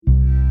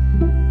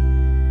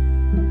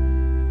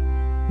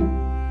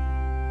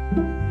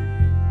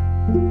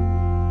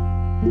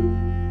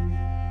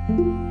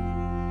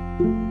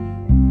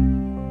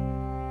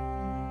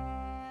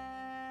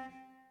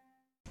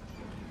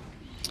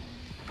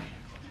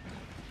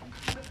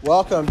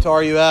Welcome to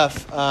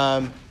RUF.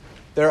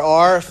 There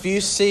are a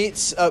few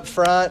seats up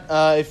front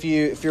if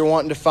you're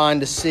wanting to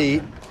find a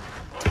seat,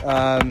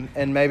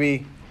 and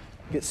maybe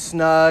get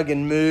snug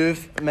and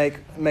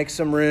make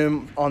some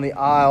room on the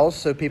aisles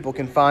so people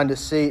can find a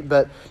seat.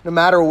 But no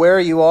matter where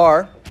you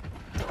are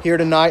here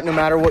tonight, no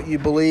matter what you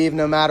believe,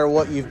 no matter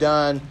what you've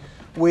done,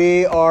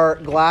 we are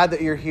glad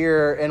that you're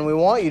here, and we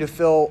want you to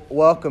feel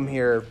welcome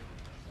here.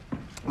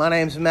 My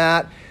name's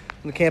Matt.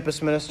 I'm the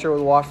campus minister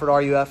with Wofford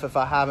RUF. If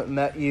I haven't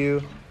met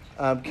you,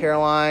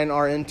 Caroline,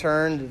 our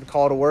intern, did the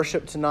call to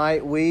worship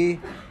tonight.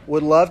 We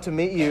would love to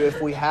meet you if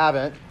we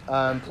haven't.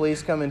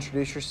 Please come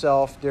introduce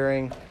yourself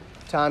during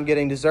time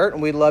getting dessert,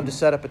 and we'd love to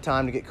set up a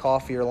time to get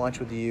coffee or lunch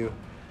with you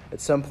at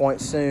some point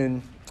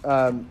soon.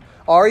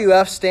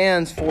 RUF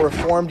stands for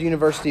Reformed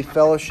University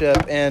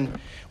Fellowship, and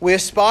we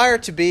aspire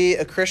to be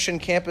a Christian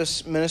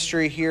campus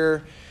ministry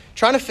here,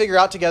 trying to figure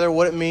out together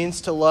what it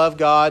means to love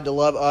God, to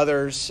love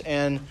others,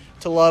 and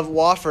to love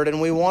Wofford. And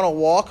we want to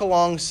walk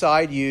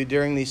alongside you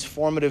during these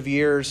formative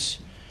years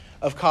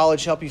of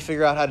college, help you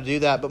figure out how to do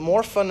that. But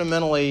more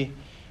fundamentally,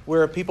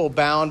 we're a people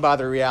bound by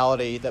the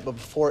reality that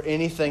before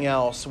anything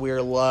else, we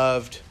are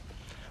loved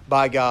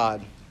by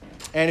God.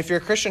 And if you're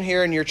a Christian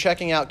here and you're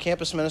checking out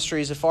campus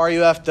ministries, if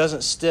RUF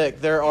doesn't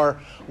stick, there are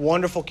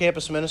wonderful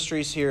campus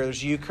ministries here.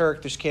 There's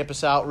UKirk, there's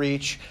Campus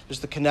Outreach, there's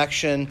The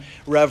Connection.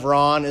 Rev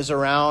Ron is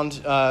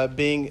around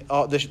being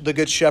the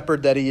good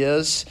shepherd that he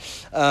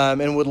is,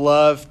 and would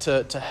love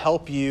to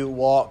help you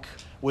walk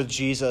with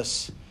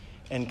Jesus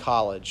in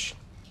college.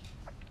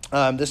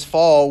 This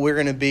fall, we're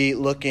going to be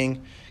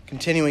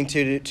continuing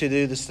to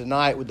do this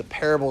tonight with the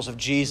parables of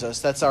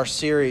Jesus. That's our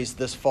series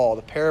this fall,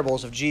 the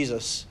parables of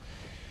Jesus.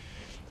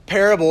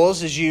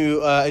 Parables, as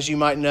you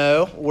might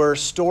know, were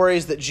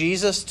stories that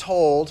Jesus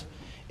told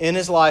in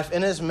his life,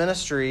 in his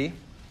ministry,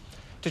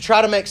 to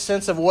try to make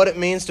sense of what it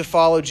means to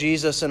follow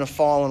Jesus in a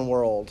fallen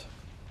world.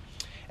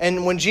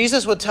 And when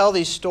Jesus would tell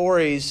these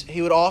stories,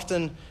 he would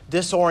often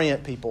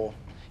disorient people.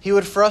 He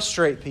would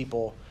frustrate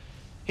people.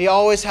 He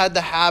always had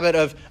the habit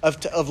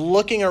of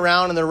looking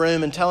around in the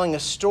room and telling a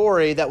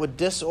story that would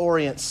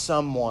disorient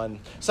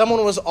someone.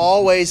 Someone was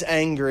always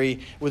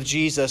angry with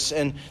Jesus,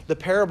 and the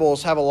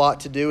parables have a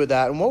lot to do with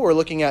that. And what we're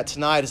looking at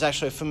tonight is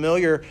actually a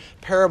familiar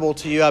parable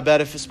to you, I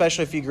bet,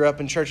 especially if you grew up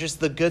in church. It's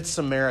the Good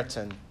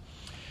Samaritan.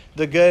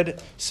 The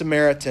Good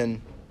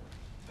Samaritan.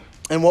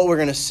 And what we're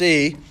going to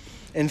see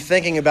in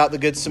thinking about the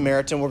Good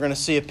Samaritan, we're going to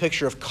see a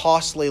picture of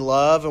costly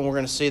love, and we're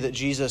going to see that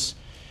Jesus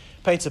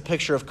paints a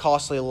picture of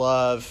costly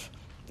love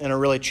in a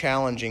really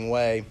challenging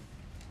way.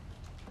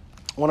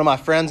 One of my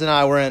friends and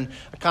I were in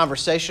a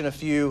conversation a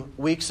few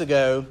weeks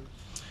ago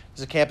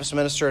as a campus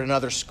minister at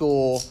another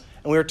school,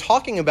 and we were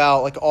talking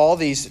about all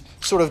these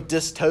sort of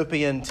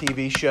dystopian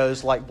TV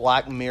shows like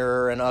Black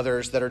Mirror and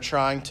others that are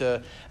trying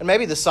to, and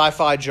maybe the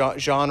sci-fi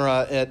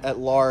genre at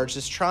large,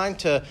 is trying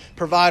to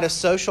provide a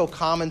social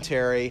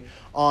commentary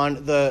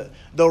on the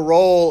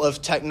role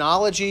of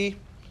technological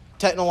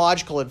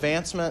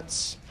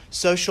advancements,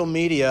 social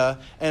media,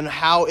 and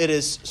how it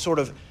is sort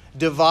of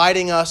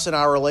dividing us in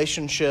our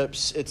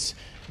relationships. It's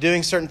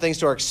doing certain things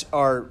to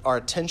our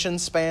attention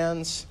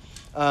spans.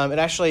 It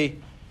actually,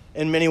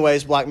 in many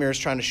ways, Black Mirror is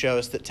trying to show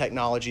us that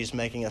technology is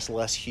making us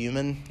less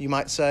human, you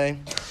might say.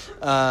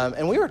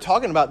 And we were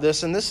talking about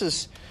this, and this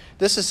is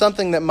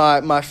something that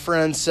my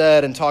friend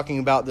said in talking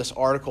about this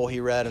article he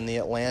read in The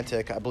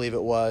Atlantic, I believe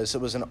it was.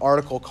 It was an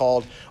article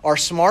called, "Are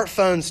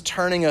Smartphones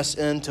Turning Us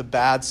Into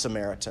Bad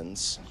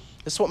Samaritans?"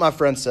 This is what my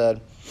friend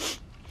said.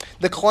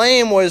 The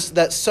claim was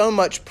that so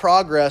much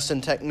progress in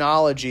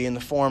technology in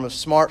the form of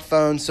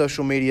smartphones,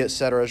 social media,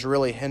 etc., is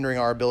really hindering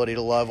our ability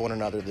to love one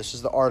another. This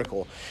is the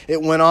article. It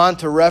went on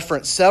to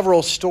reference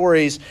several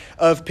stories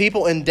of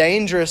people in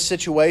dangerous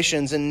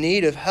situations in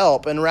need of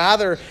help. And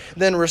rather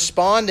than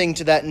responding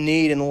to that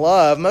need in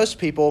love, most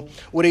people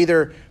would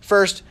either,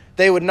 first,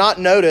 they would not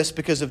notice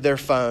because of their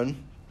phone,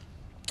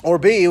 or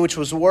B, which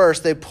was worse,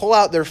 they'd pull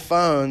out their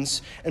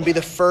phones and be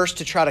the first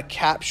to try to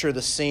capture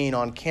the scene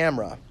on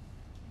camera,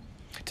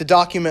 to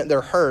document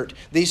their hurt.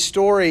 These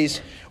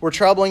stories were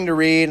troubling to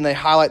read, and they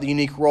highlight the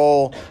unique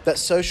role that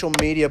social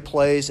media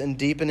plays in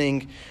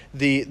deepening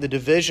the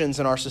divisions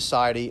in our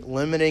society,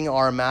 limiting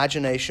our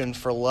imagination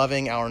for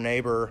loving our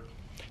neighbor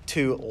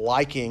to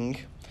liking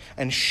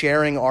and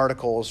sharing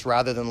articles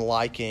rather than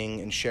liking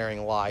and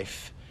sharing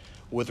life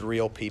with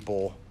real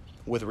people,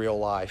 with real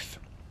life.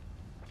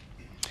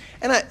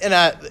 And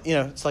I,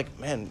 it's like,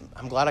 man,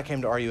 I'm glad I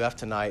came to RUF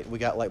tonight. We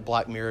got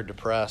Black Mirror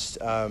depressed,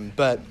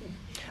 but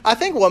I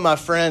think what my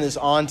friend is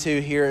onto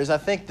here is I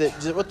think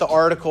that with the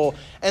article,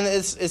 and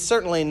it's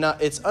certainly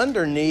not, it's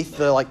underneath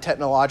the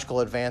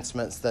technological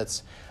advancements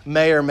that's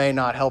may or may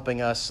not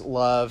helping us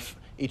love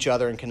each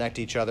other and connect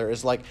each other,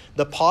 is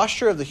the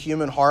posture of the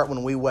human heart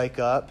when we wake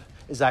up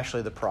is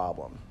actually the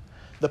problem.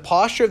 The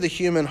posture of the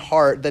human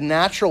heart, the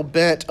natural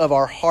bent of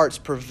our hearts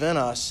prevent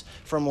us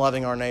from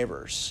loving our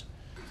neighbors.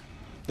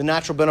 The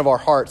natural bent of our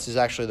hearts is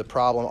actually the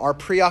problem. Our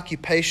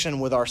preoccupation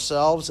with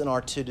ourselves and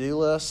our to-do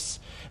lists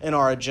in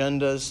our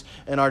agendas,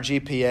 in our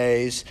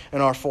GPAs,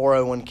 in our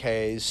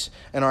 401ks,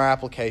 in our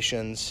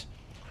applications.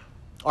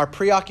 Our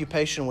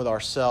preoccupation with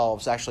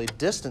ourselves actually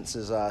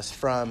distances us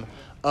from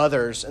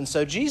others. And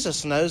so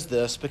Jesus knows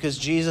this because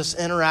Jesus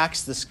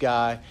interacts this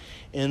guy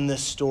in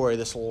this story,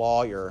 this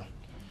lawyer,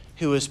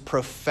 who is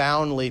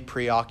profoundly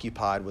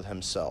preoccupied with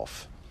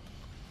himself.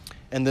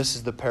 And this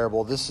is the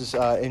parable. This is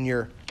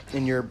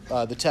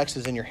the text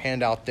is in your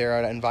handout there.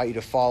 I invite you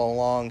to follow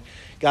along.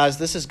 Guys,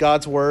 this is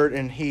God's word,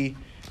 and he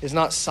is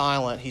not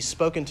silent. He's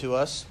spoken to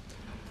us,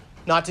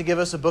 not to give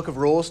us a book of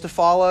rules to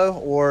follow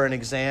or an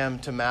exam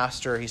to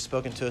master. He's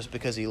spoken to us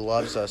because he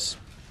loves us.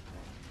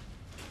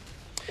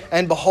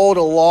 And behold,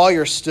 a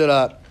lawyer stood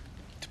up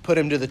to put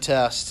him to the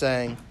test,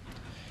 saying,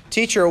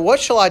 "Teacher, what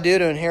shall I do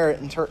to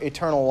inherit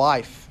eternal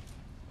life?"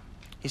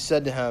 He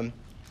said to him,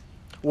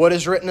 "What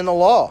is written in the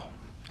law?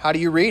 How do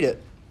you read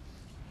it?"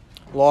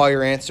 The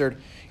lawyer answered,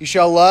 "You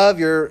shall love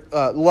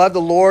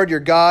the Lord your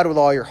God with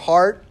all your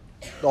heart,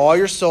 with all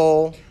your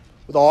soul,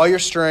 with all your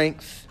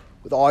strength,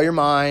 with all your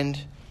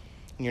mind,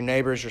 and your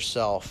neighbor as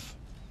yourself."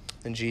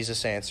 And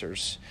Jesus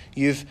answers,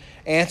 "You've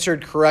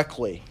answered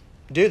correctly.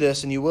 Do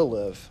this and you will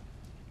live."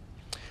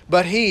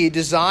 But he,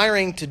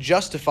 desiring to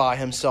justify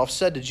himself,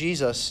 said to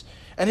Jesus,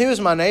 "And who is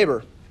my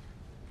neighbor?"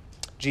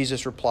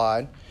 Jesus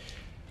replied,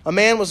 "A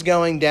man was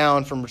going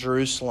down from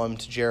Jerusalem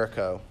to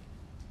Jericho,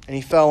 and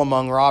he fell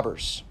among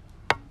robbers,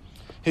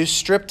 who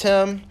stripped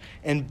him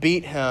and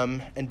beat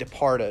him and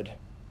departed,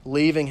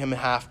 leaving him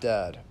half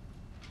dead.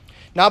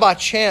 Now by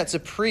chance a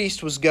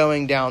priest was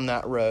going down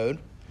that road.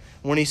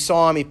 When he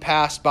saw him, he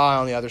passed by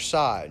on the other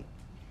side.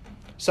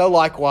 So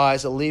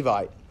likewise a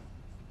Levite,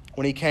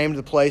 when he came to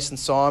the place and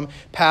saw him,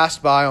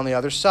 passed by on the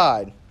other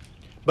side.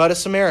 But a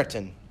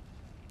Samaritan,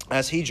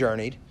 as he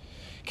journeyed,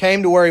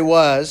 came to where he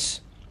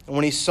was, and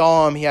when he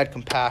saw him, he had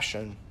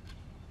compassion.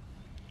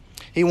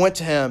 He went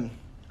to him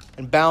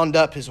and bound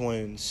up his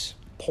wounds,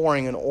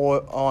 pouring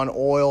on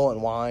oil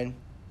and wine.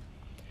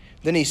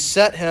 Then he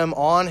set him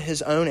on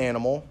his own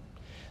animal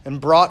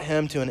and brought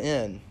him to an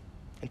inn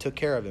and took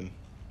care of him.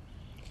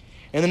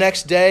 And the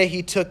next day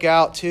he took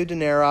out 2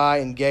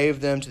 denarii and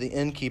gave them to the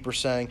innkeeper,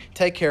 saying,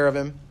 "Take care of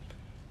him.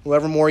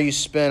 Whatever more you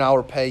spend, I will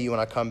repay you when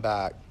I come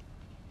back."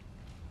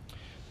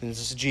 And this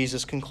is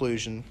Jesus'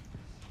 conclusion.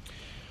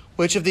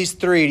 "Which of these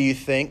 3 do you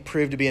think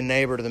proved to be a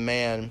neighbor to the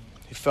man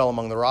who fell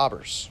among the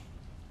robbers?"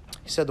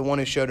 He said, "The one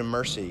who showed him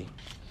mercy."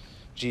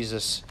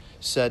 Jesus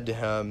said to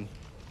him,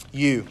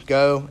 "You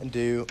go and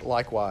do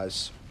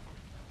likewise."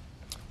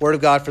 Word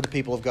of God for the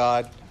people of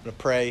God. I'm going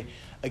to pray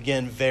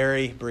again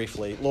very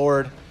briefly.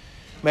 Lord,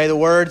 may the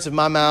words of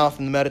my mouth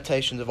and the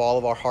meditations of all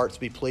of our hearts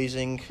be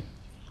pleasing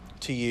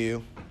to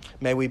you.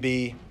 May we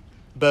be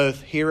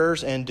both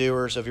hearers and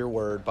doers of your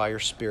word by your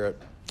Spirit.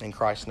 In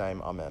Christ's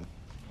name, amen.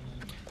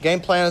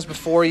 Game plan is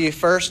before you.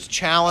 First,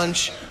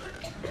 challenge.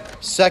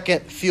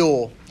 Second,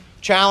 fuel.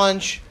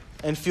 Challenge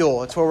and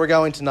fuel. That's where we're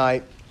going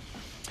tonight.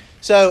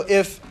 So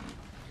if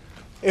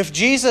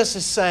Jesus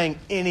is saying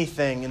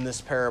anything in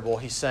this parable,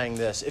 he's saying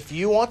this. If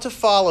you want to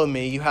follow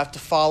me, you have to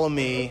follow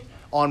me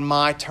on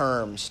my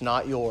terms,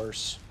 not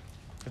yours.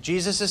 If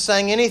Jesus is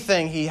saying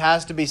anything, he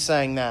has to be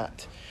saying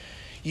that.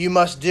 You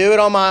must do it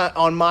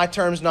on my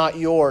terms, not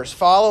yours.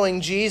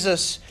 Following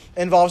Jesus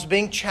involves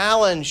being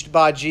challenged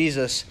by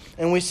Jesus.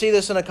 And we see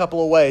this in a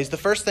couple of ways. The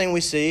first thing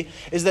we see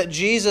is that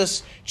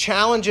Jesus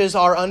challenges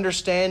our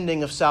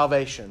understanding of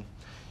salvation.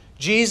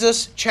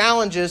 Jesus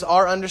challenges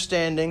our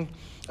understanding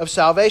of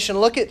salvation.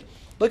 Look at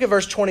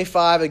verse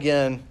 25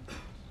 again.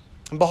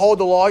 "And behold,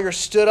 the lawyer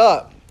stood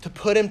up to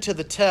put him to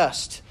the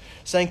test,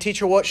 saying,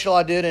 'Teacher, what shall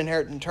I do to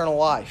inherit eternal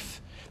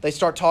life?'" They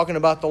start talking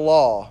about the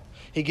law.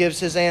 He gives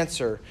his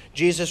answer.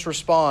 Jesus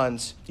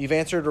responds, "You've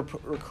answered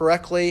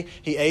correctly."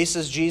 He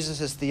aces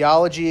Jesus'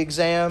 theology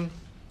exam.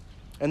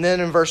 And then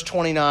in verse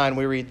 29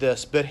 we read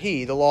this, "But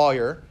he," the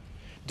lawyer,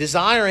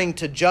 "desiring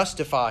to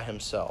justify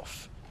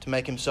himself, to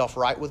make himself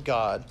right with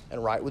God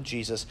and right with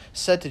Jesus,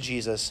 said to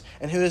Jesus,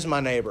 'And who is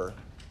my neighbor?'"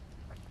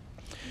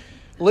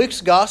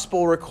 Luke's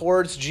gospel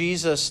records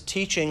Jesus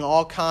teaching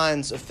all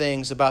kinds of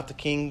things about the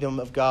kingdom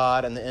of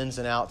God and the ins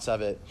and outs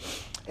of it.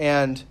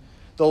 And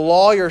the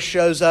lawyer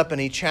shows up and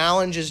he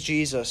challenges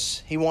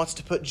Jesus. He wants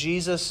to put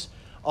Jesus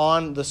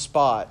on the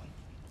spot.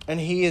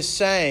 And he is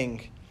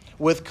saying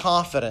with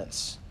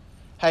confidence,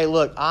 "Hey,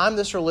 look, I'm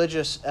this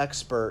religious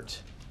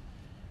expert.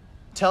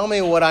 Tell me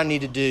what I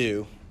need to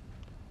do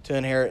to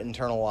inherit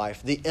eternal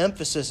life." The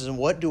emphasis is on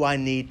what do I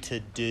need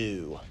to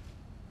do.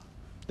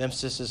 The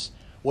emphasis is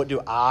what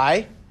do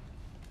I?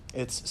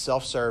 It's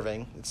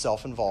self-serving. It's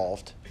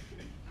self-involved.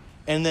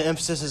 And the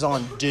emphasis is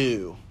on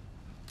do,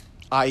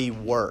 i.e.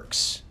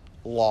 works,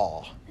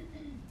 law.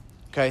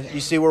 Okay,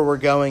 you see where we're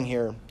going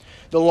here.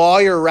 The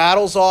lawyer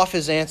rattles off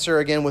his answer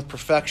again with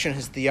perfection.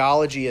 His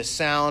theology is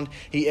sound.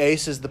 He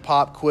aces the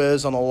pop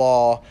quiz on the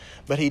law,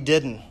 but he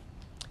didn't.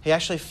 He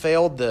actually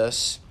failed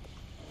this.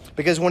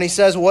 Because when he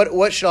says,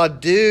 what shall I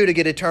do to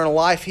get eternal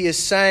life? He is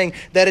saying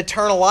that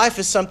eternal life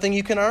is something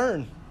you can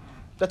earn.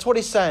 That's what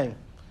he's saying.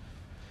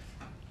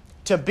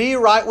 To be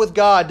right with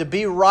God, to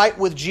be right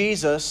with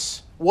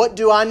Jesus, What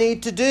do I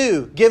need to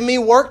do? Give me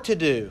work to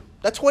do.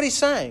 That's what he's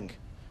saying.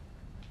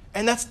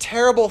 And that's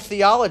terrible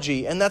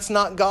theology, and that's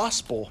not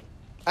gospel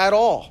at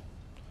all.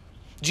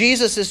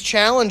 Jesus is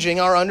challenging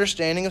our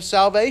understanding of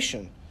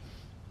salvation.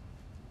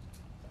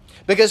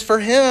 Because for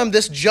him,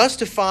 this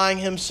justifying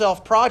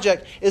himself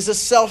project is a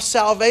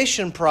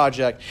self-salvation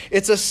project.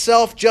 It's a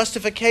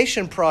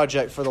self-justification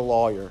project for the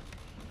lawyer.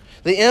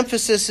 The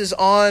emphasis is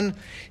on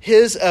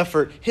his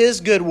effort,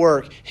 his good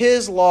work,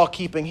 his law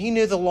keeping. He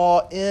knew the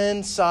law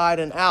inside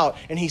and out,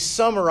 and he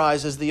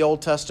summarizes the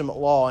Old Testament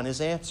law in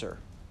his answer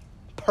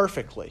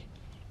perfectly.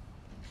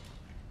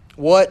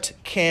 What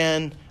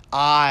can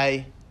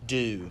I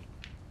do?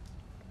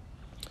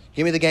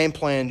 Give me the game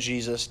plan,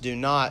 Jesus. Do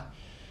not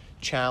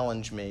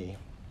challenge me.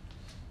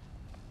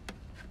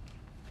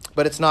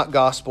 But it's not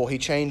gospel. He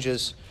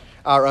changes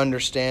our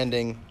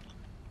understanding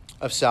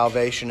of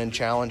salvation and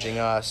challenging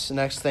us. The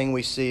next thing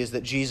we see is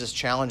that Jesus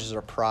challenges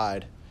our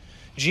pride.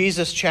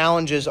 Jesus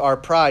challenges our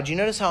pride. Do you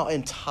notice how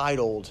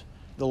entitled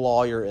the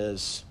lawyer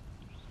is?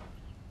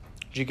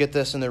 Did you get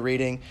this in the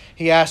reading?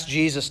 He asked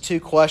Jesus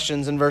 2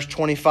 questions in verse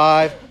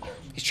 25.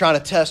 He's trying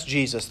to test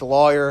Jesus. The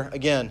lawyer,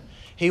 again,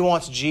 he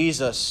wants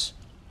Jesus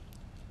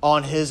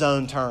on his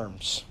own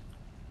terms.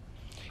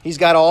 He's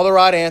got all the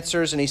right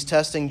answers, and he's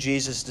testing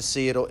Jesus to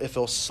see if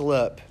he'll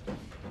slip.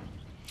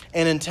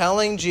 And in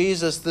telling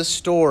Jesus this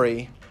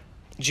story,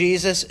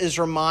 Jesus is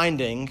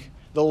reminding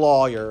the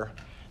lawyer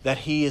that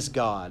he is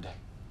God.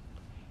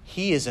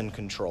 He is in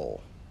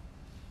control.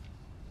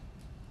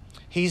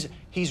 He's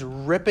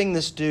ripping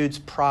this dude's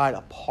pride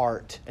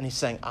apart, and he's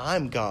saying,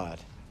 I'm God.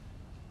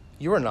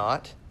 You are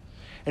not.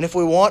 And if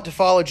we want to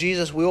follow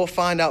Jesus, we will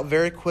find out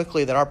very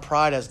quickly that our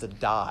pride has to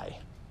die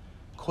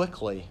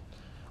quickly,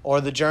 or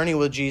the journey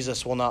with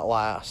Jesus will not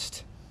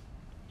last.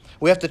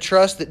 We have to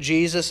trust that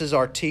Jesus is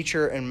our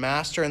teacher and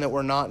master and that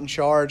we're not in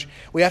charge.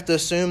 We have to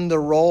assume the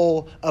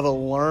role of a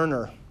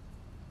learner,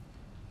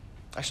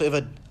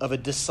 actually of a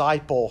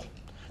disciple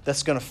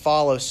that's going to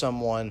follow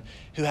someone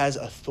who has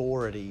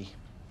authority.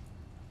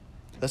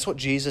 That's what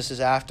Jesus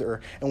is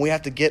after. And we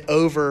have to get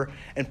over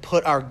and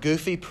put our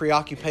goofy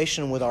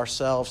preoccupation with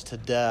ourselves to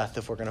death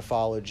if we're going to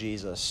follow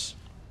Jesus.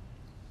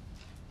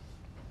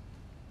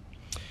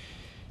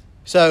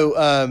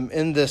 So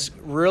in this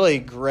really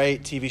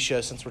great TV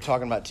show, since we're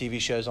talking about TV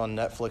shows on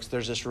Netflix,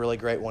 there's this really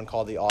great one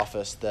called The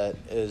Office that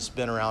has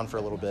been around for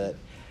a little bit.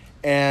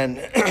 And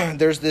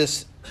there's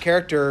this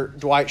character,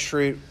 Dwight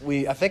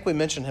Schrute. I think we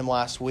mentioned him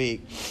last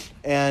week.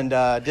 And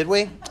did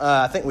we?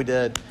 I think we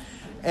did.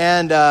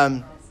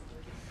 And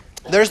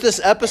there's this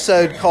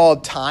episode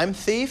called Time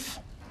Thief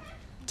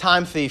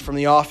from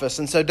The Office.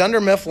 And so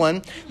Dunder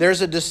Mifflin, there's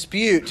a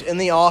dispute in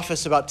the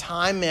office about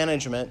time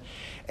management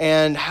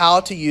and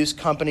how to use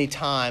company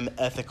time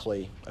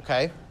ethically,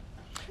 okay?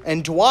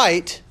 And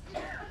Dwight,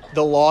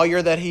 the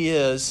lawyer that he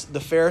is, the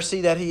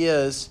Pharisee that he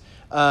is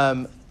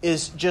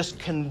just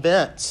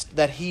convinced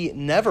that he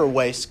never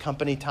wastes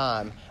company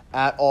time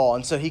at all.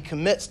 And so he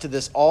commits to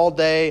this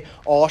all-day,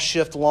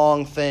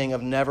 all-shift-long thing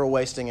of never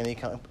wasting any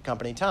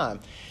company time.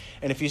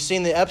 And if you've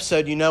seen the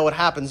episode, you know what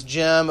happens.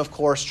 Jim, of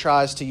course,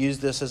 tries to use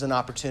this as an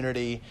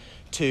opportunity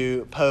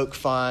to poke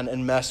fun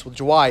and mess with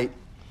Dwight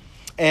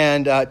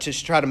and to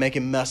try to make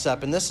him mess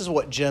up. And this is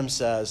what Jim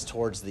says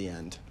towards the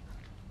end.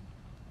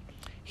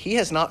 He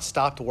has not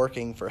stopped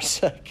working for a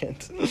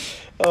second.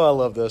 Oh, I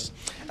love this.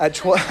 At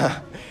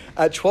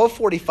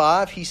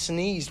 12:45, he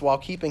sneezed while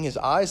keeping his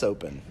eyes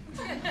open,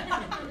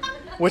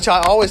 which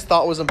I always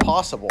thought was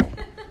impossible.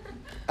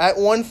 At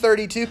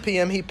 1:32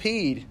 p.m., he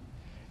peed.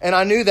 And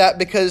I knew that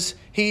because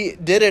he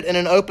did it in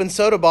an open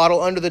soda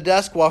bottle under the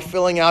desk while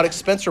filling out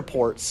expense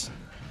reports.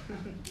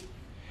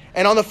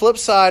 And on the flip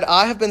side,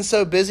 I have been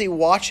so busy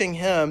watching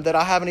him that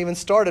I haven't even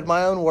started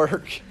my own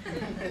work.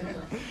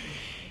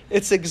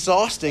 It's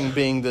exhausting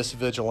being this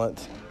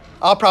vigilant.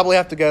 I'll probably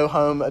have to go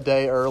home a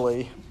day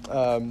early.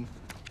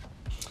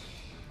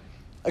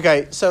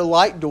 Okay, so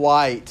like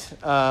Dwight,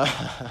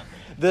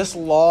 this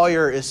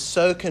lawyer is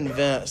so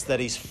convinced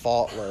that he's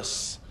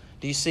faultless.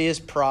 Do you see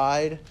his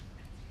pride?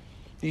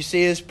 Do you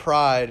see his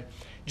pride?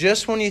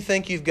 Just when you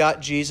think you've got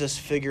Jesus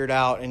figured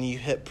out and you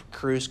hit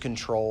cruise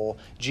control,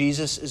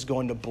 Jesus is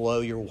going to blow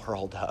your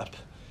world up.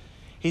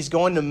 He's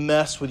going to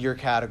mess with your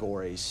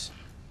categories.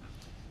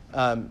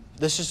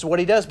 This is what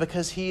he does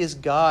because he is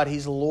God,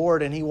 he's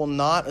Lord, and he will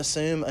not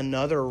assume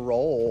another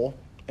role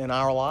in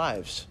our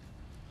lives.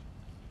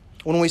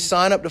 When we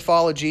sign up to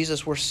follow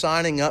Jesus, we're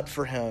signing up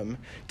for him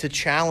to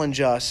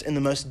challenge us in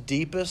the most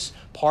deepest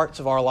parts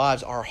of our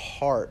lives, our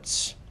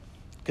hearts.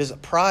 Because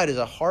pride is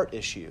a heart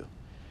issue.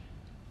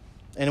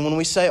 And when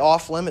we say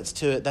off limits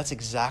to it, that's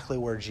exactly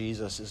where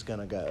Jesus is going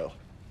to go.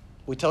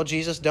 We tell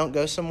Jesus, don't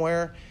go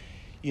somewhere,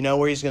 you know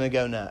where he's going to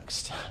go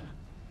next.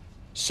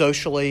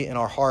 Socially, in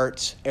our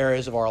hearts,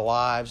 areas of our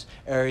lives,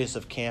 areas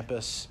of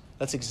campus.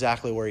 That's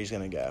exactly where he's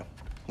going to go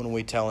when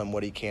we tell him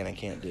what he can and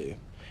can't do.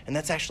 And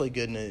that's actually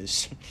good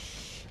news.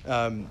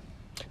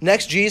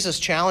 Next, Jesus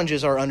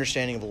challenges our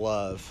understanding of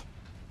love.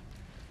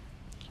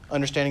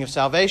 Understanding of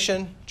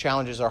salvation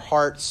challenges our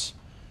hearts,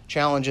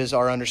 challenges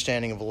our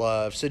understanding of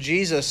love. So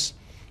Jesus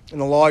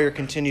and the lawyer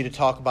continue to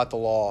talk about the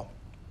law.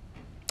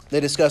 They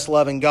discuss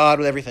loving God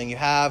with everything you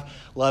have,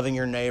 loving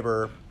your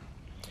neighbor.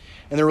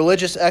 And the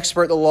religious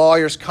expert, the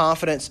lawyer's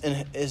confidence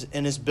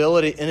in his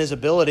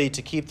ability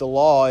to keep the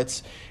law,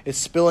 it's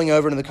spilling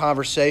over into the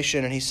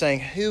conversation, and he's saying,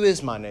 who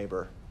is my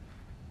neighbor?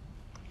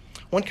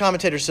 One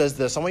commentator says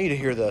this. I want you to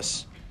hear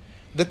this.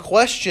 The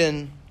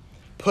question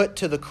put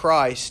to the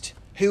Christ,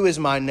 who is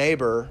my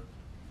neighbor,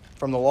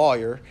 from the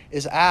lawyer,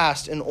 is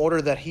asked in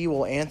order that he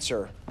will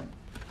answer,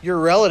 your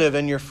relative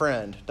and your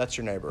friend, that's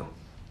your neighbor.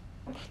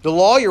 The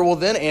lawyer will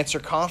then answer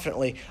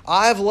confidently,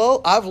 I've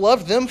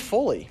loved them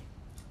fully.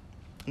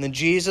 And then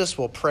Jesus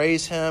will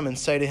praise him and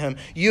say to him,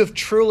 you have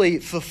truly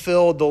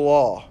fulfilled the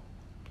law.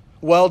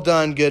 Well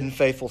done, good and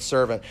faithful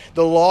servant.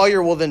 The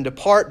lawyer will then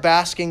depart,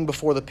 basking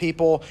before the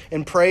people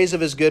in praise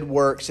of his good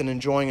works and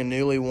enjoying a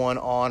newly won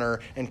honor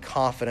and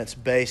confidence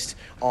based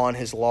on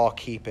his law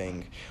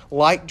keeping.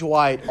 Like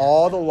Dwight,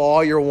 all the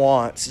lawyer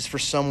wants is for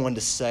someone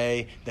to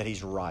say that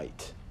he's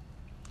right,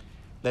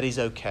 that he's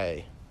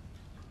okay,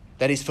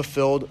 that he's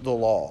fulfilled the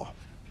law,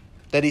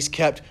 that he's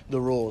kept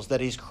the rules, that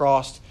he's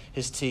crossed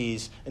his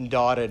T's and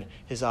dotted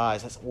his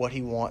I's. That's what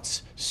he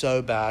wants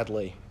so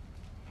badly.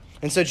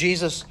 And so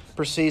Jesus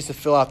proceeds to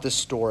fill out this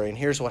story. And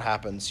here's what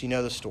happens. You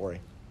know the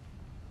story.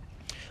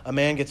 A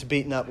man gets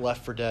beaten up,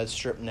 left for dead,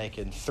 stripped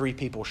naked. 3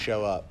 people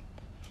show up.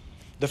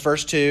 The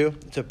first 2,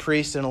 it's a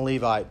priest and a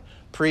Levite.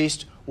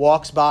 Priest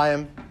walks by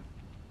him.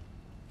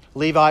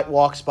 Levite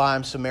walks by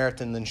him.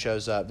 Samaritan then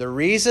shows up. The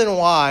reason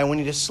why, we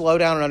need to slow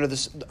down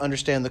and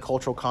understand the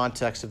cultural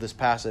context of this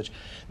passage.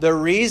 The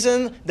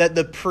reason that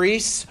the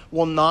priests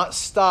will not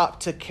stop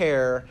to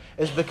care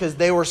is because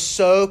they were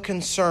so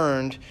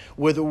concerned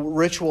with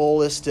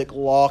ritualistic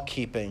law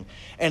keeping.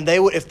 And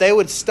if they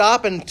would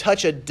stop and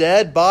touch a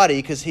dead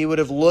body, because he would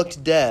have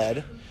looked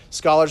dead,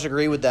 scholars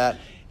agree with that,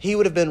 he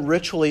would have been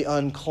ritually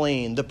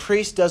unclean. The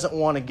priest doesn't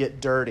want to get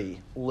dirty,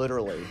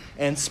 literally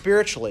and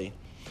spiritually.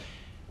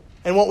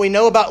 And what we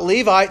know about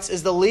Levites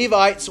is the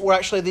Levites were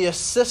actually the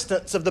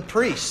assistants of the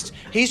priest.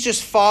 He's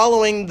just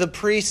following the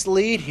priest's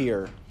lead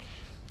here.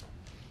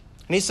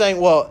 And he's saying,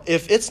 well,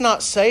 if it's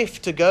not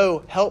safe to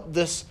go help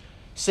this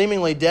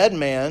seemingly dead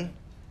man,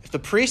 if the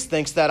priest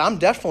thinks that, I'm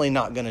definitely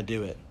not going to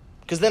do it.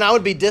 Because then I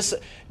would be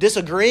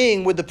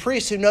disagreeing with the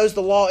priest who knows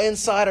the law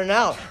inside and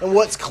out and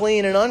what's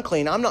clean and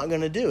unclean. I'm not going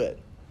to do it.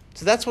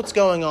 So that's what's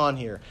going on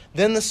here.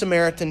 Then the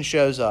Samaritan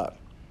shows up.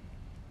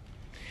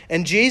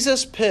 And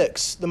Jesus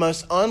picks the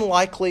most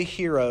unlikely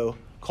hero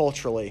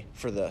culturally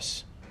for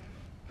this.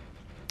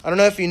 I don't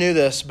know if you knew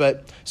this,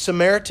 but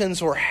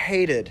Samaritans were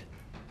hated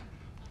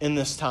in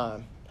this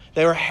time.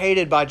 They were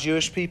hated by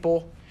Jewish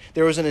people.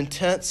 There was an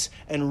intense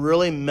and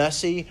really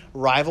messy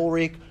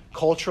rivalry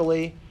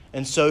culturally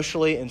and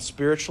socially and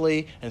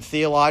spiritually and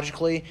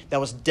theologically that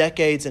was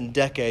decades and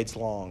decades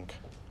long.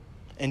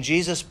 And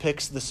Jesus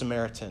picks the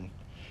Samaritan,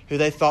 who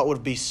they thought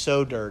would be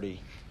so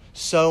dirty,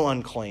 so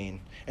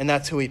unclean. And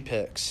that's who he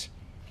picks.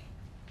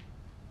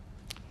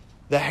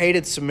 The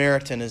hated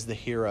Samaritan is the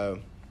hero,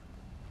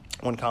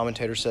 one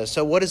commentator says.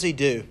 So what does he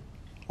do?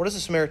 What does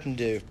the Samaritan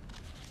do?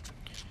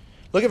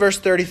 Look at verse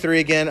 33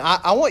 again.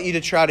 I want you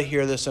to try to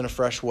hear this in a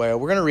fresh way.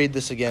 We're going to read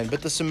this again.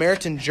 But the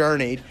Samaritan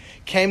journeyed,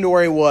 came to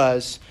where he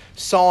was,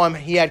 saw him,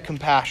 he had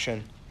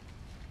compassion,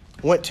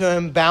 went to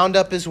him, bound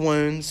up his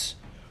wounds,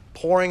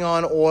 pouring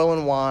on oil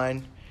and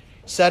wine,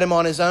 set him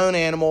on his own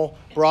animal,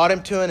 brought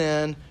him to an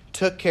inn,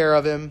 took care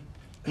of him.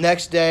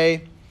 Next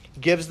day,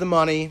 gives the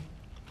money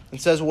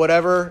and says,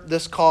 whatever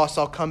this costs,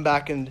 I'll come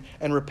back and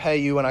repay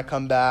you when I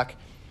come back.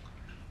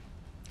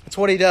 That's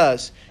what he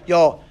does.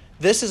 Y'all,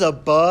 this is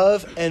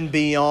above and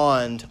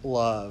beyond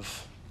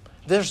love.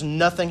 There's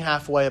nothing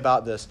halfway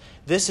about this.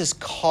 This is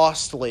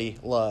costly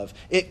love.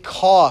 It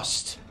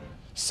cost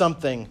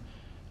something.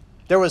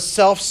 There was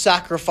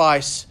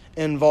self-sacrifice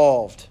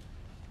involved.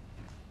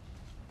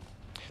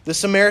 The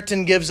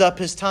Samaritan gives up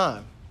his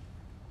time.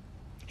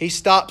 He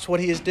stops what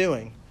he is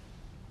doing.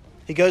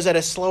 He goes at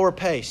a slower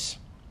pace.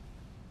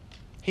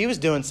 He was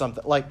doing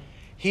something. Like,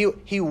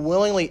 he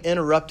willingly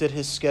interrupted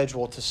his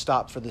schedule to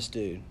stop for this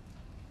dude.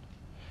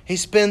 He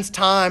spends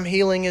time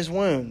healing his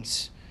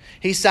wounds.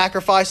 He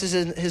sacrifices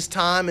his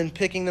time in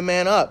picking the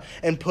man up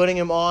and putting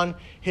him on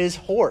his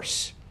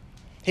horse.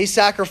 He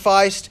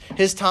sacrificed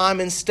his time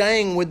in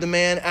staying with the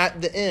man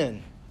at the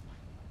inn.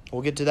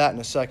 We'll get to that in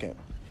a second.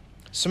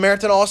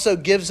 Samaritan also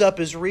gives up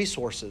his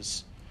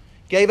resources.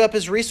 Gave up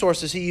his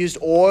resources. He used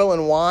oil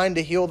and wine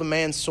to heal the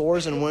man's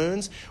sores and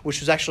wounds, which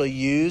was actually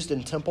used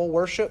in temple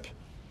worship.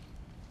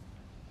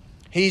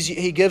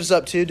 He gives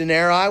up 2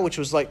 denarii, which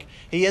was like,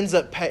 he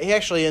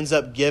actually ends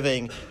up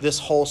giving this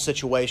whole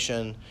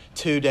situation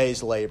 2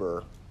 days'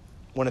 labor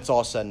when it's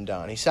all said and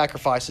done. He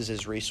sacrifices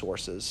his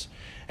resources.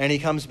 And he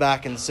comes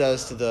back and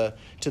says to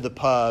the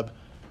pub,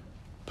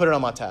 put it on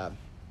my tab.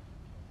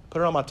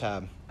 Put it on my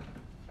tab.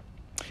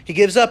 He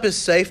gives up his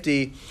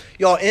safety.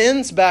 Y'all,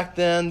 inns back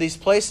then, these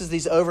places,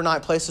 these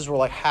overnight places were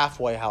like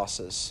halfway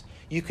houses.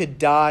 You could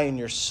die in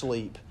your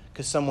sleep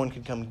because someone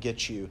could come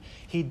get you.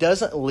 He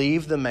doesn't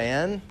leave the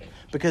man,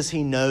 because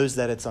he knows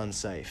that it's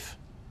unsafe.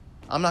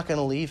 I'm not going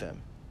to leave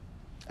him.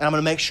 And I'm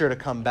going to make sure to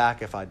come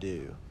back if I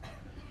do.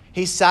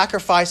 He's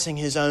sacrificing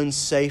his own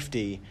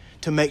safety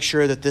to make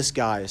sure that this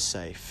guy is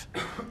safe.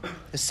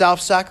 The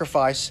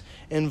self-sacrifice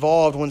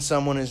involved when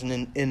someone is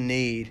in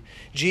need.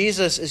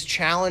 Jesus is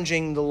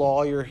challenging the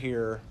lawyer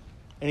here,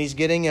 and he's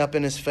getting up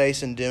in his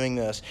face and doing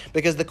this.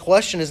 Because the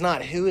question is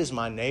not, who is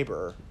my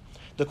neighbor?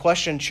 The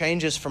question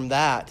changes from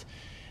that.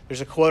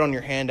 There's a quote on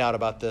your handout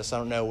about this. I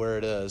don't know where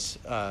it is.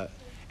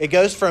 It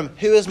goes from,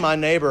 who is my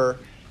neighbor,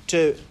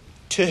 to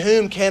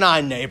whom can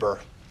I neighbor?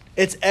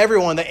 It's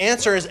everyone. The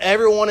answer is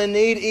everyone in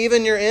need,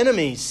 even your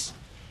enemies.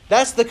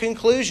 That's the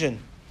conclusion.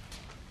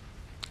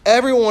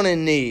 Everyone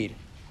in need.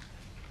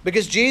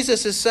 Because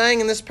Jesus is saying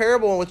in this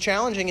parable, and with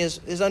challenging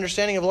his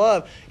understanding of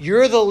love,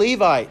 you're the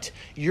Levite.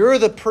 You're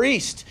the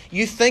priest.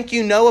 You think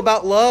you know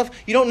about love?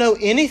 You don't know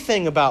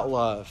anything about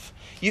love.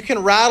 You can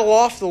rattle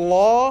off the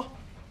law.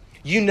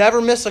 You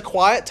never miss a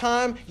quiet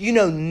time. You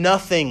know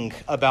nothing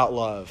about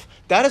love.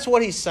 That is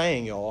what he's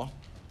saying, y'all.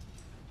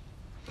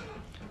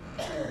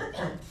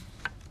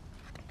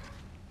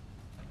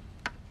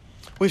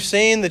 We've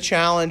seen the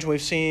challenge.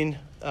 We've seen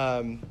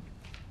the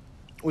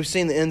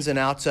ins and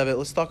outs of it.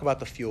 Let's talk about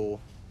the fuel.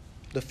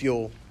 The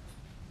fuel.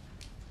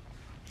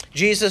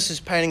 Jesus is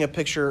painting a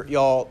picture,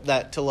 y'all,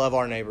 that to love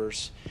our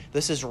neighbors.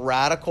 This is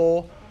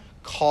radical,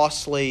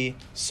 costly,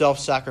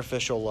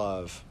 self-sacrificial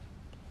love.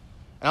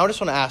 And I just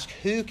want to ask,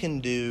 who can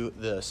do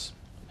this?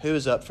 Who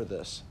is up for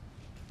this?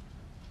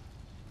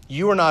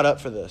 You are not up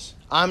for this.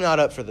 I'm not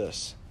up for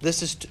this.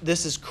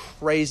 This is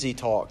crazy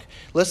talk.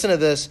 Listen to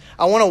this.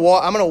 I'm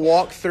going to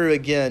walk through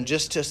again.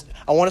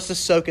 I want us to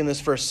soak in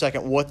this for a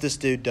second. What this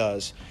dude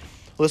does.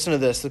 Listen to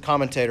this. The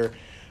commentator.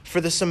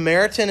 For the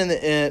Samaritan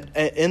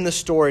in the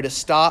story to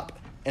stop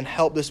and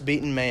help this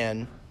beaten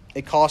man,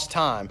 it costs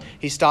time.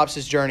 He stops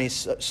his journey,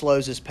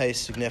 slows his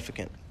pace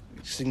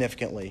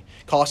significantly.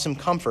 Costs him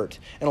comfort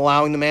in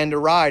allowing the man to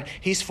ride.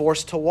 He's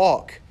forced to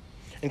walk,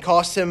 and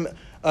costs him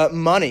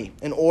money.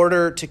 In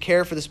order to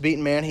care for this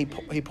beaten man, he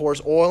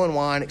pours oil and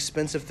wine,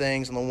 expensive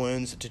things on the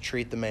wounds to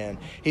treat the man.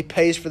 He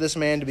pays for this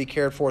man to be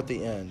cared for at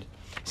the end.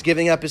 He's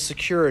giving up his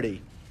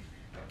security.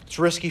 It's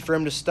risky for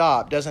him to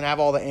stop. Doesn't have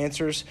all the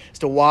answers as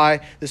to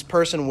why this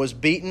person was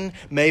beaten.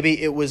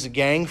 Maybe it was a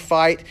gang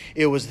fight.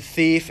 It was the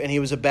thief, and he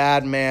was a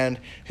bad man.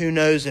 Who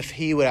knows if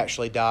he would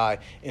actually die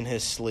in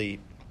his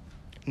sleep.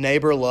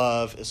 Neighbor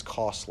love is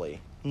costly.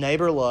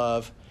 Neighbor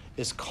love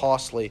is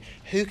costly.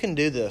 Who can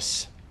do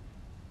this?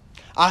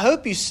 I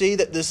hope you see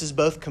that this is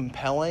both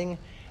compelling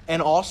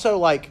and also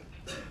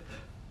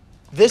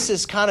this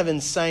is kind of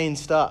insane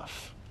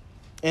stuff.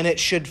 And it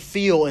should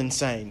feel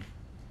insane.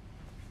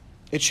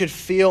 It should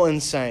feel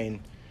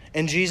insane.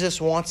 And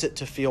Jesus wants it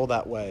to feel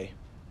that way.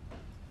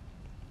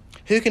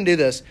 Who can do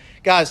this?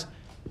 Guys,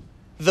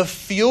 the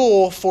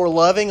fuel for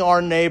loving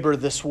our neighbor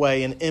this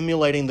way and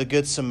emulating the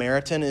Good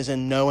Samaritan is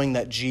in knowing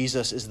that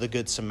Jesus is the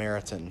Good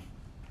Samaritan.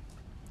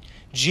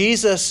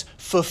 Jesus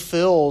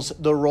fulfills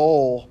the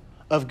role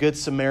of Good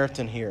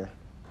Samaritan here.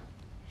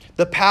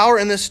 The power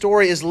in this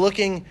story is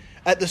looking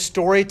at the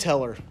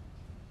storyteller,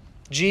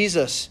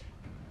 Jesus.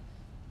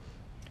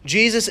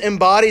 Jesus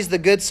embodies the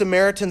Good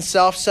Samaritan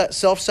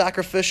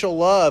self-sacrificial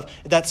love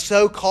that's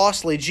so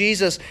costly.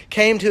 Jesus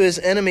came to his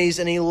enemies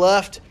and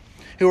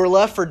who were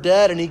left for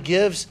dead, and he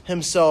gives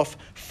himself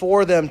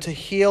for them to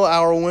heal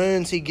our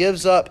wounds. He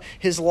gives up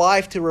his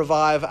life to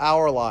revive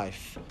our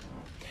life.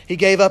 He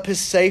gave up his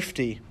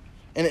safety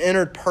and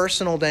entered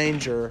personal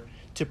danger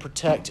to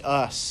protect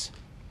us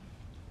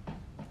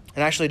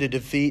and actually to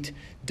defeat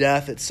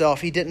death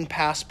itself. He didn't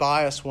pass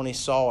by us when he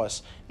saw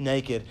us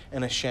naked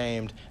and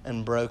ashamed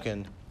and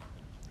broken.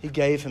 He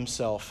gave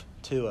himself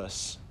to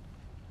us.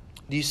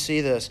 Do you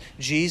see this?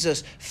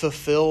 Jesus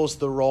fulfills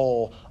the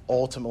role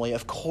ultimately.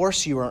 Of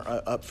course you are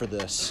up for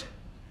this.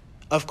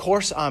 Of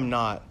course I'm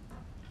not.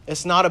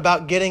 It's not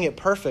about getting it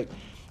perfect.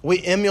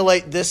 We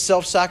emulate this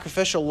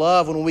self-sacrificial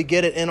love when we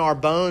get it in our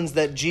bones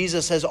that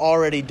Jesus has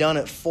already done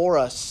it for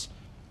us.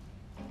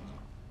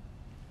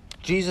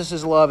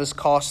 Jesus' love is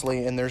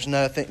costly, and there's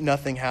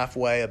nothing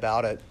halfway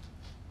about it.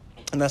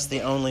 And that's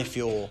the only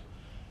fuel.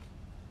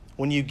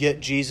 When you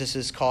get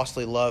Jesus'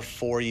 costly love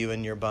for you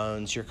in your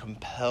bones, you're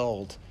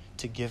compelled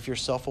to give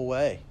yourself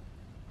away.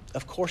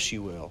 Of course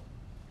you will.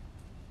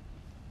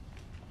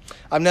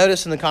 I've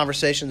noticed in the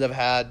conversations I've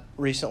had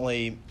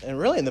recently, and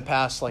really in the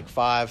past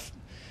 5-10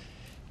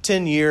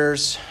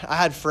 years, I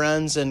had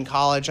friends in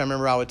college I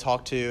remember I would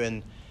talk to,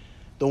 and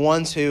the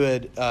ones who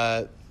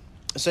had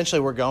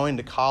essentially were going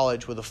to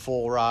college with a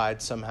full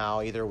ride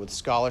somehow, either with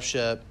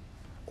scholarship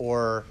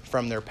or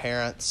from their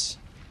parents,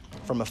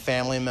 from a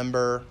family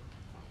member,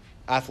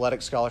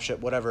 athletic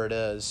scholarship, whatever it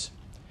is.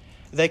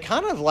 They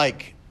kind of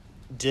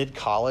did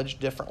college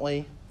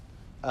differently.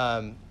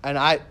 And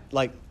I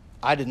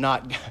did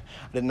not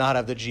have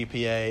the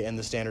GPA and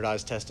the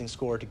standardized testing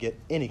score to get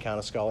any kind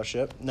of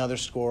scholarship. Another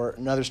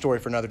story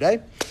for another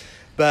day.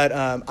 But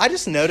I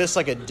just noticed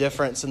a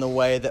difference in the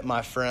way that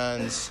my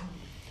friends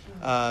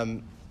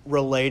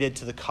related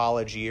to the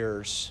college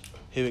years.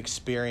 who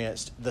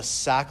experienced the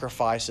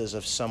sacrifices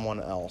of someone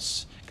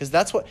else.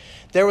 Because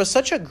there was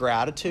such a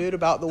gratitude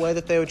about the way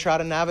that they would try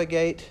to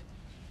navigate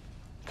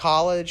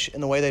college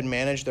and the way they'd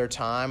manage their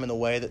time and the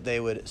way that they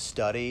would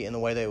study and the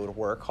way they would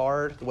work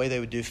hard, the way they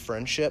would do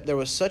friendship. There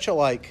was such a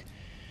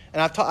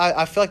and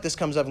I feel like this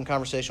comes up in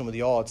conversation with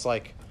y'all. It's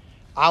like,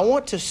 I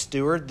want to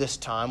steward this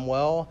time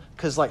well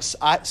because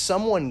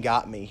someone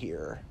got me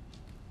here.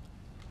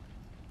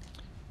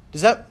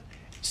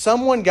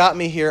 Someone got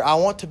me here. I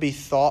want to be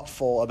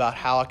thoughtful about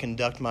how I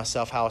conduct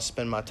myself, how I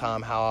spend my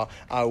time, how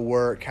I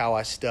work, how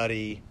I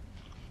study.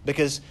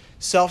 Because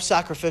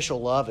self-sacrificial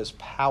love is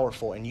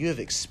powerful, and you have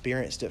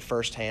experienced it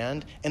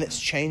firsthand, and it's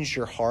changed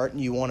your heart, and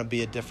you want to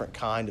be a different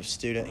kind of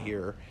student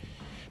here.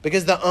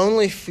 Because the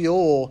only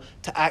fuel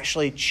to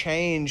actually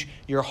change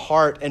your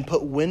heart and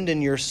put wind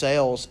in your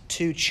sails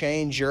to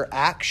change your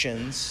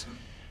actions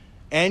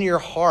and your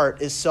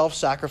heart is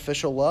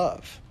self-sacrificial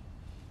love.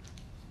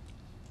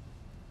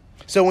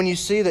 So when you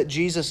see that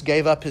Jesus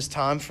gave up his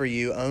time for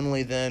you,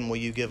 only then will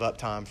you give up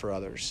time for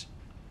others.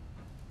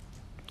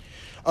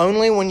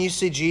 Only when you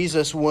see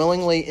Jesus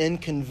willingly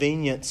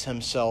inconvenience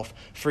himself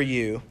for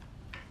you,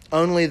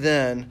 only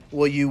then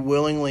will you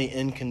willingly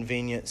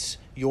inconvenience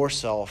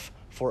yourself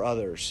for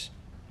others.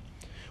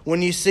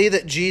 When you see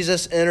that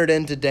Jesus entered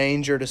into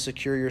danger to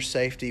secure your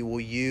safety, will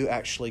you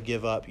actually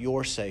give up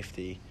your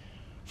safety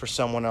for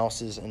someone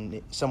else in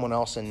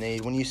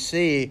need? When you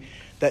see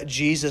that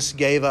Jesus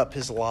gave up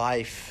his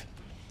life,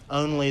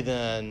 only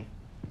then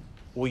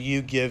will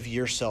you give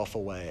yourself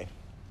away.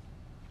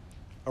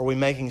 Are we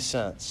making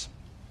sense?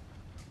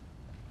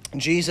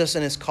 Jesus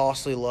and his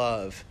costly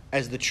love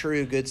as the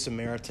true Good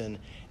Samaritan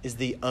is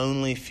the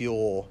only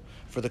fuel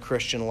for the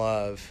Christian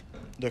love,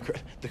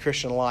 the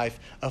Christian life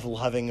of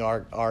loving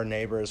our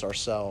neighbors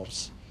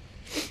ourselves.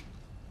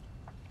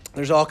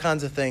 There's all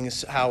kinds of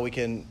things how we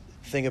can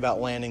think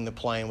about landing the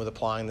plane with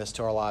applying this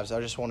to our lives.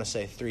 I just want to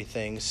say 3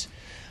 things.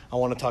 I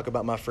want to talk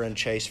about my friend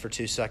Chase for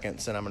 2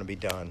 seconds, and I'm going to be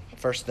done.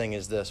 First thing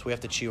is this. We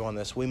have to chew on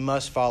this. We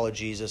must follow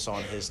Jesus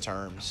on his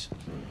terms.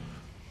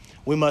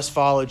 We must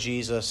follow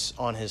Jesus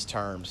on his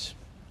terms.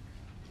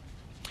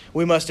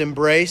 We must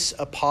embrace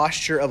a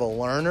posture of a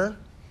learner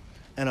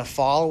and a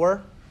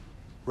follower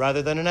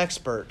rather than an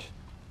expert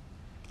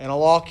and a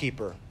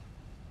lawkeeper.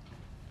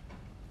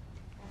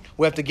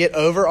 We have to get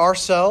over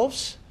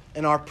ourselves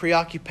and our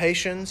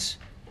preoccupations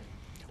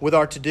with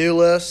our to-do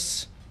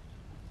lists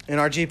and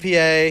our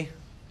GPA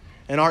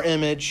and our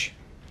image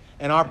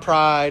and our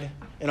pride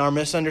and our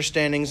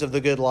misunderstandings of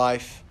the good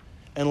life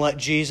and let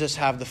Jesus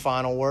have the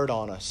final word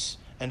on us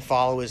and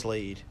follow his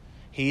lead.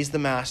 He's the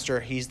master.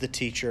 He's the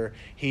teacher.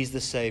 He's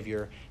the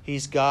Savior.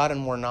 He's God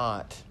and we're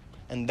not.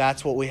 And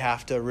that's what we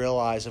have to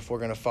realize if we're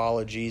going to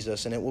follow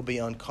Jesus. And it will be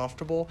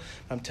uncomfortable.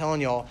 I'm telling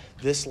y'all,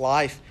 this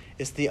life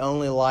is the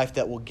only life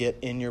that will get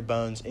in your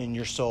bones, in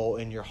your soul,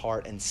 in your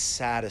heart, and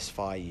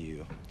satisfy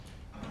you.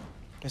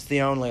 It's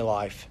the only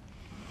life.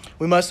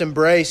 We must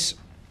embrace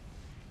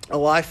a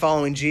life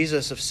following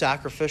Jesus of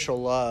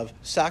sacrificial love.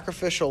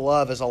 Sacrificial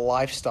love is a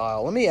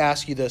lifestyle. Let me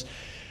ask you this.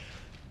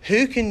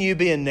 Who can you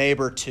be a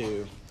neighbor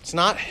to? It's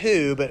not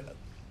who, but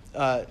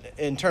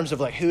in terms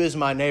of who is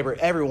my neighbor?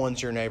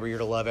 Everyone's your neighbor. You're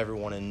to love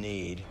everyone in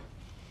need.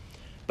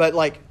 But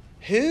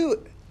who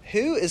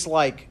is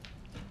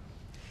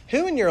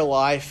who in your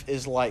life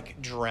is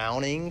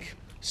drowning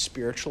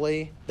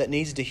spiritually that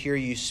needs to hear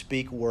you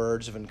speak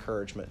words of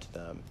encouragement to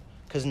them?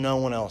 Because no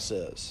one else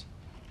is.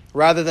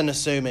 Rather than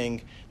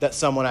assuming that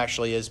someone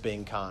actually is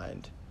being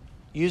kind.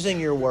 Using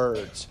your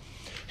words.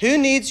 Who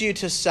needs you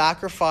to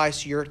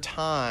sacrifice your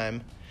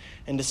time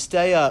and to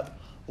stay up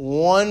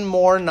one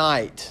more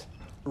night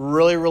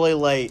really, really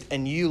late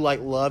and you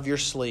love your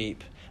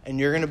sleep and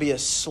you're going to be a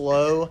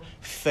slow,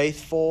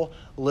 faithful,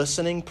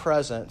 listening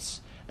presence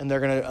and they're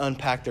going to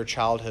unpack their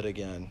childhood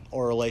again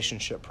or a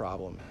relationship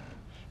problem.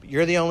 But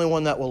you're the only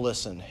one that will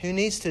listen. Who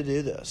needs to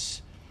do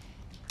this?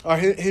 Or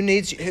who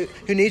needs you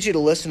to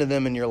listen to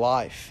them in your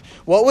life?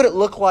 What would it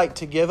look like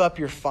to give up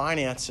your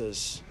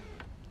finances?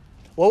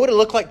 What would it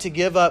look like to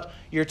give up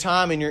your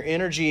time and your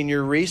energy and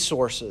your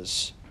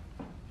resources?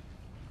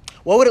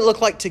 What would it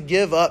look like to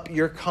give up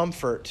your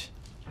comfort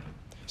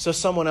so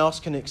someone else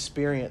can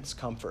experience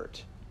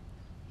comfort?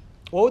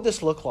 What would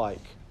this look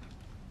like?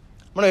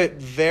 I'm going to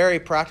get very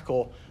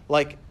practical.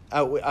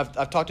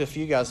 I've talked to a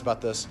few guys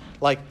about this.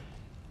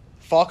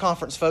 Fall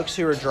conference folks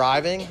who are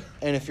driving,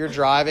 and if you're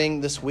driving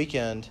this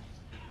weekend,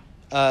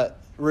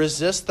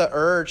 resist the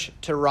urge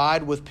to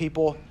ride with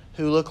people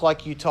who look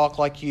like you, talk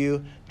like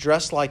you,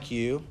 dress like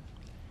you,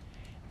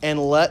 and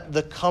let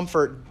the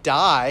comfort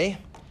die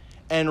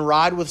and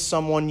ride with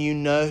someone you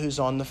know who's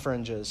on the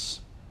fringes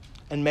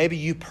and maybe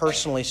you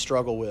personally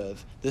struggle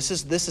with. This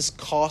is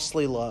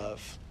costly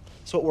love.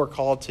 That's what we're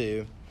called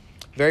to.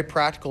 Very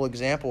practical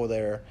example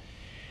there.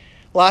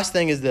 Last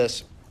thing is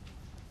this.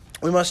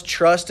 We must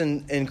trust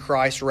in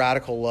Christ's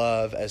radical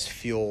love as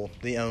fuel,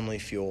 the only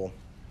fuel.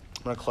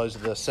 I'm going to close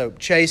with this. So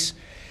Chase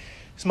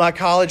is my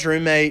college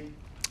roommate.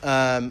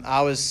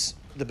 I was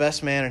the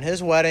best man in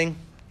his wedding.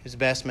 He was the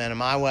best man in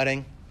my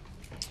wedding.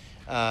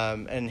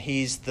 And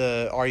he's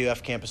the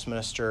RUF campus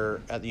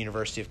minister at the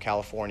University of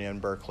California in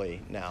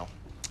Berkeley now.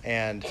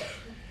 And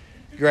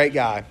great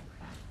guy.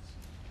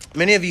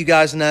 Many of you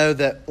guys know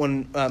that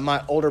when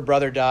my older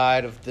brother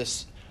died of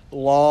this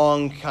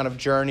long kind of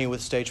journey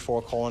with stage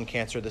 4 colon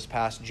cancer this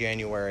past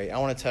January, I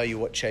want to tell you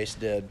what Chase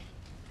did.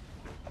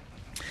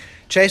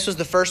 Chase was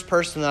the first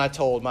person that I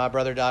told. My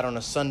brother died on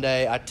a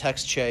Sunday. I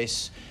text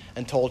Chase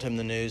and told him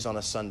the news on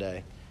a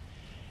Sunday.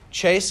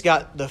 Chase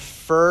got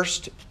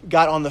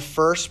on the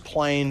first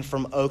plane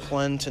from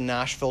Oakland to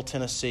Nashville,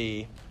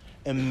 Tennessee,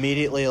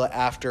 immediately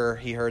after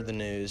he heard the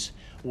news,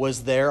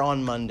 was there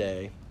on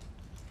Monday.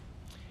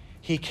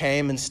 He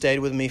came and stayed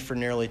with me for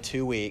nearly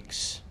 2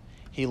 weeks.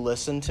 He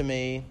listened to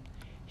me.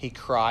 He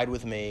cried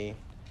with me.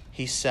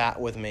 He sat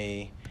with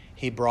me.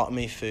 He brought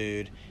me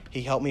food.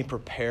 He helped me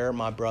prepare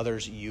my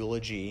brother's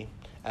eulogy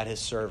at his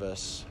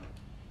service.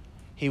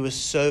 He was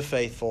so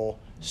faithful,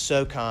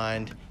 so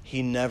kind.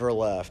 He never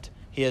left.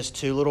 He has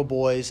 2 little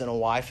boys and a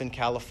wife in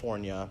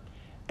California,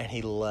 and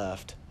he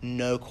left,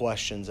 no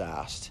questions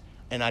asked.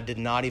 And I did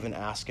not even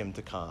ask him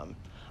to come.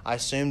 I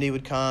assumed he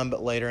would come,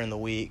 but later in the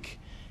week,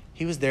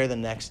 he was there the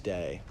next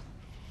day.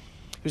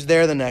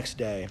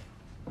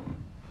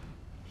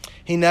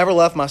 He never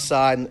left my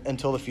side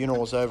until the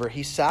funeral was over.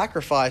 He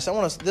sacrificed.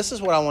 This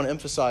is what I want to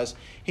emphasize.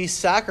 He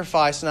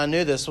sacrificed, and I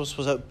knew this was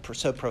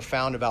so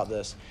profound about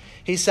this.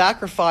 He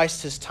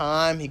sacrificed his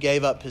time. He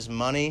gave up his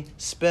money,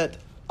 spent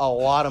a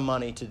lot of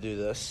money to do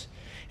this,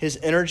 his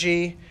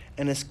energy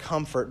and his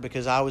comfort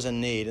because I was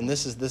in need. And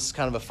this is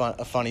kind of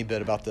a funny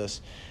bit about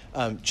this.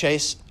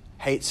 Chase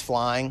hates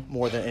flying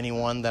more than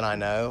anyone that I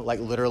know. Like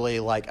literally,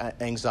 like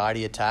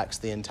anxiety attacks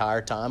the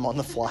entire time on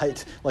the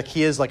flight. Like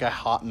he is like a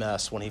hot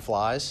mess when he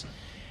flies.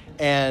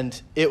 And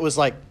it was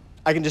like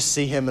I can just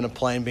see him in a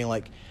plane being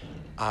like,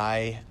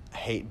 I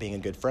hate being a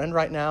good friend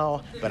right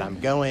now, but I'm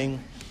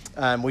going.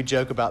 We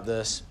joke about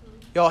this.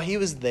 Y'all, he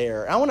was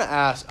there. I want to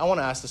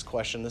ask this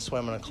question. This way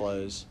I'm going to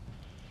close.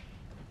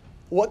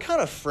 What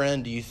kind of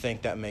friend do you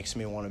think that makes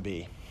me want to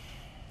be?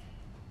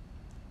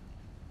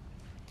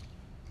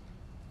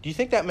 Do you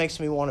think that makes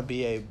me want to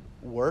be a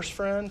worse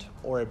friend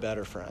or a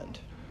better friend?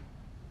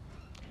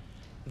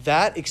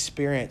 That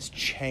experience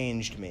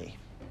changed me.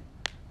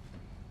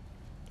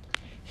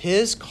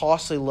 His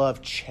costly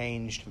love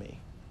changed me.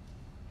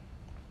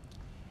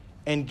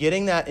 And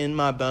getting that in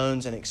my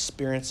bones and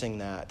experiencing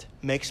that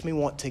makes me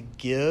want to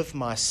give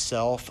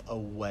myself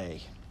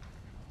away.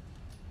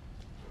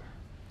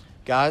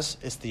 Guys,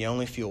 it's the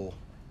only fuel.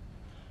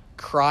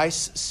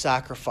 Christ's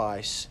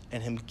sacrifice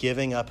and him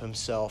giving up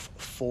himself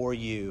for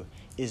you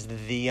is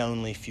the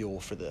only fuel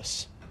for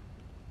this.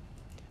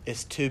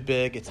 It's too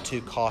big, it's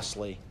too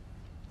costly.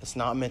 It's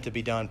not meant to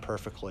be done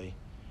perfectly.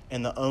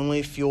 And the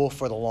only fuel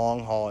for the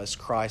long haul is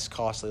Christ's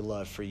costly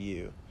love for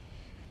you.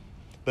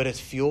 But it's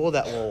fuel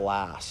that will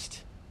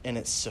last, and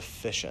it's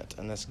sufficient,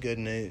 and that's good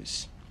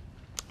news.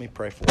 Let me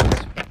pray for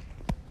us.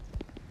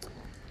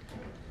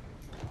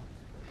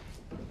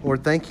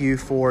 Lord, thank you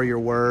for your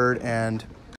word, and